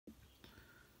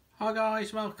Hi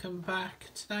guys, welcome back.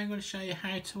 Today I'm going to show you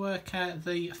how to work out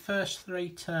the first three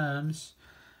terms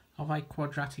of a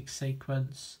quadratic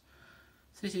sequence.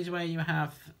 So this is where you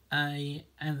have a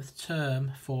nth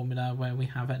term formula where we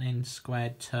have an n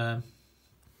squared term.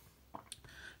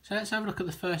 So let's have a look at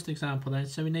the first example then.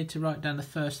 So we need to write down the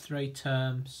first three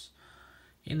terms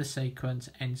in the sequence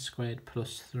n squared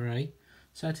plus 3.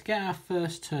 So to get our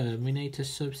first term we need to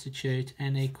substitute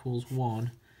n equals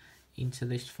 1 into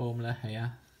this formula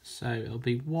here. So it'll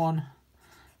be 1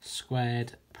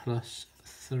 squared plus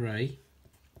 3.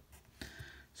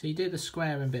 So you do the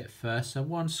squaring bit first. So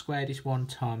 1 squared is 1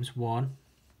 times 1.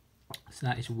 So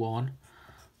that is 1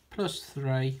 plus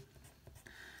 3.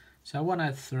 So 1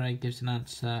 add 3 gives an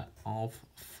answer of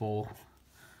 4.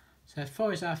 So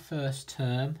 4 is our first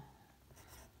term.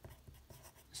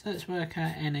 So let's work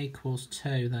out n equals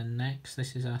 2 then next.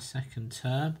 This is our second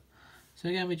term. So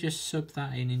again we just sub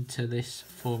that into this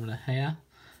formula here.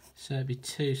 So it'd be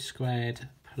 2 squared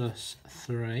plus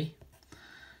 3.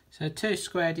 So 2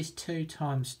 squared is 2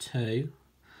 times 2.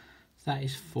 So that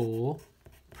is 4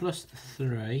 plus the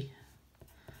 3.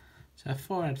 So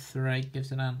 4 add 3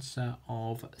 gives an answer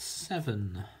of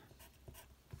 7.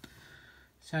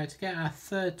 So to get our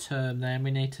third term then we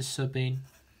need to sub in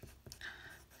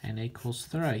n equals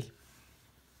 3.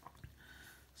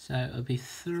 So it'll be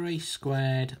 3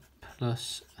 squared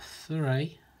plus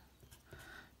 3.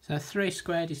 So 3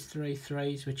 squared is 3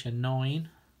 3's, which are 9.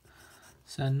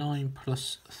 So 9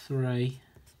 plus 3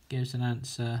 gives an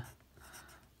answer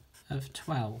of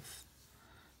 12.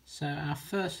 So our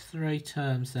first three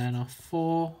terms then are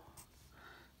 4,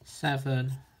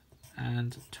 7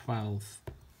 and 12.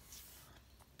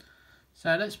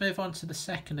 So let's move on to the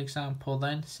second example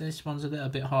then. So this one's a little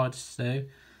bit harder to do.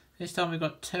 This time we've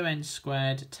got 2n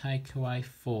squared take away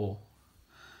 4.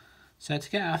 So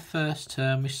to get our first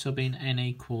term we sub in n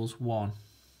equals 1.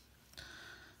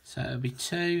 So it'll be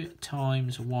 2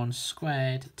 times 1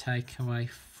 squared take away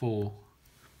 4.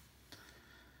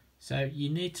 So you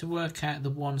need to work out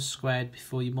the 1 squared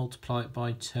before you multiply it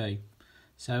by 2.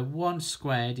 So 1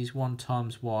 squared is 1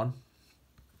 times 1.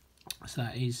 So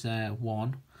that is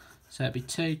 1. So it'll be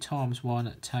 2 times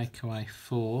 1 take away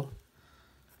 4.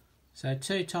 So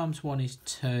 2 times 1 is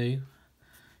 2.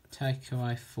 Take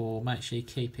away 4, make sure you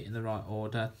keep it in the right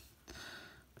order.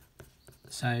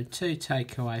 So 2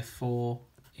 take away 4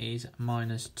 is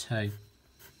minus 2.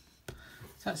 So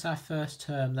that's our first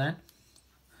term then.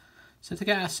 So to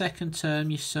get our second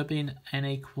term you sub in n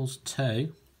equals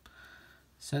 2.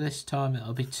 So this time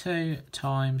it'll be 2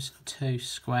 times 2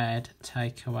 squared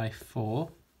take away 4.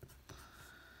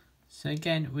 So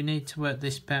again we need to work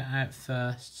this bit out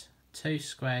first. 2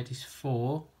 squared is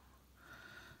 4.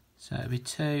 So it'll be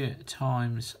 2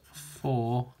 times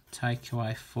 4 take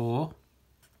away 4.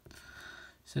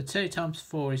 So 2 times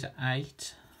 4 is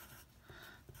 8.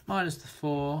 Minus the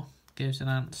 4 gives an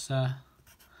answer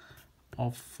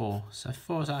of 4. So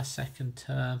 4 is our second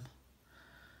term.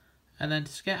 And then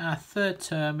to get our third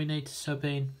term we need to sub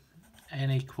in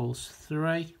n equals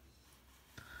 3.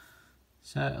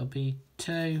 So it'll be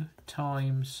 2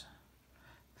 times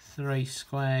 3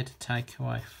 squared take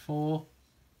away 4.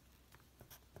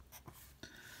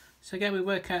 So again we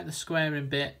work out the squaring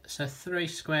bit. So 3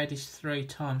 squared is 3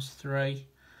 times 3,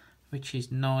 which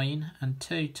is 9, and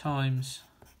 2 times,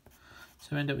 so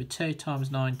we end up with 2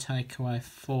 times 9 take away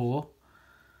 4.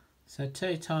 So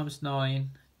 2 times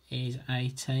 9 is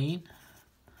 18,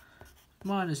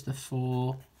 minus the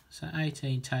 4, so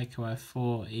 18 take away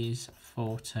 4 is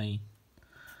 14.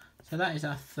 So that is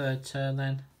our third term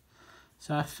then.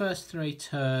 So our first three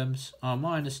terms are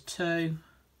minus 2,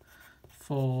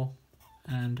 4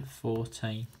 and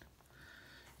 14.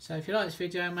 So if you like this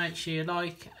video make sure you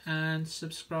like and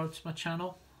subscribe to my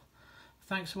channel.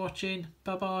 Thanks for watching,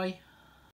 bye bye.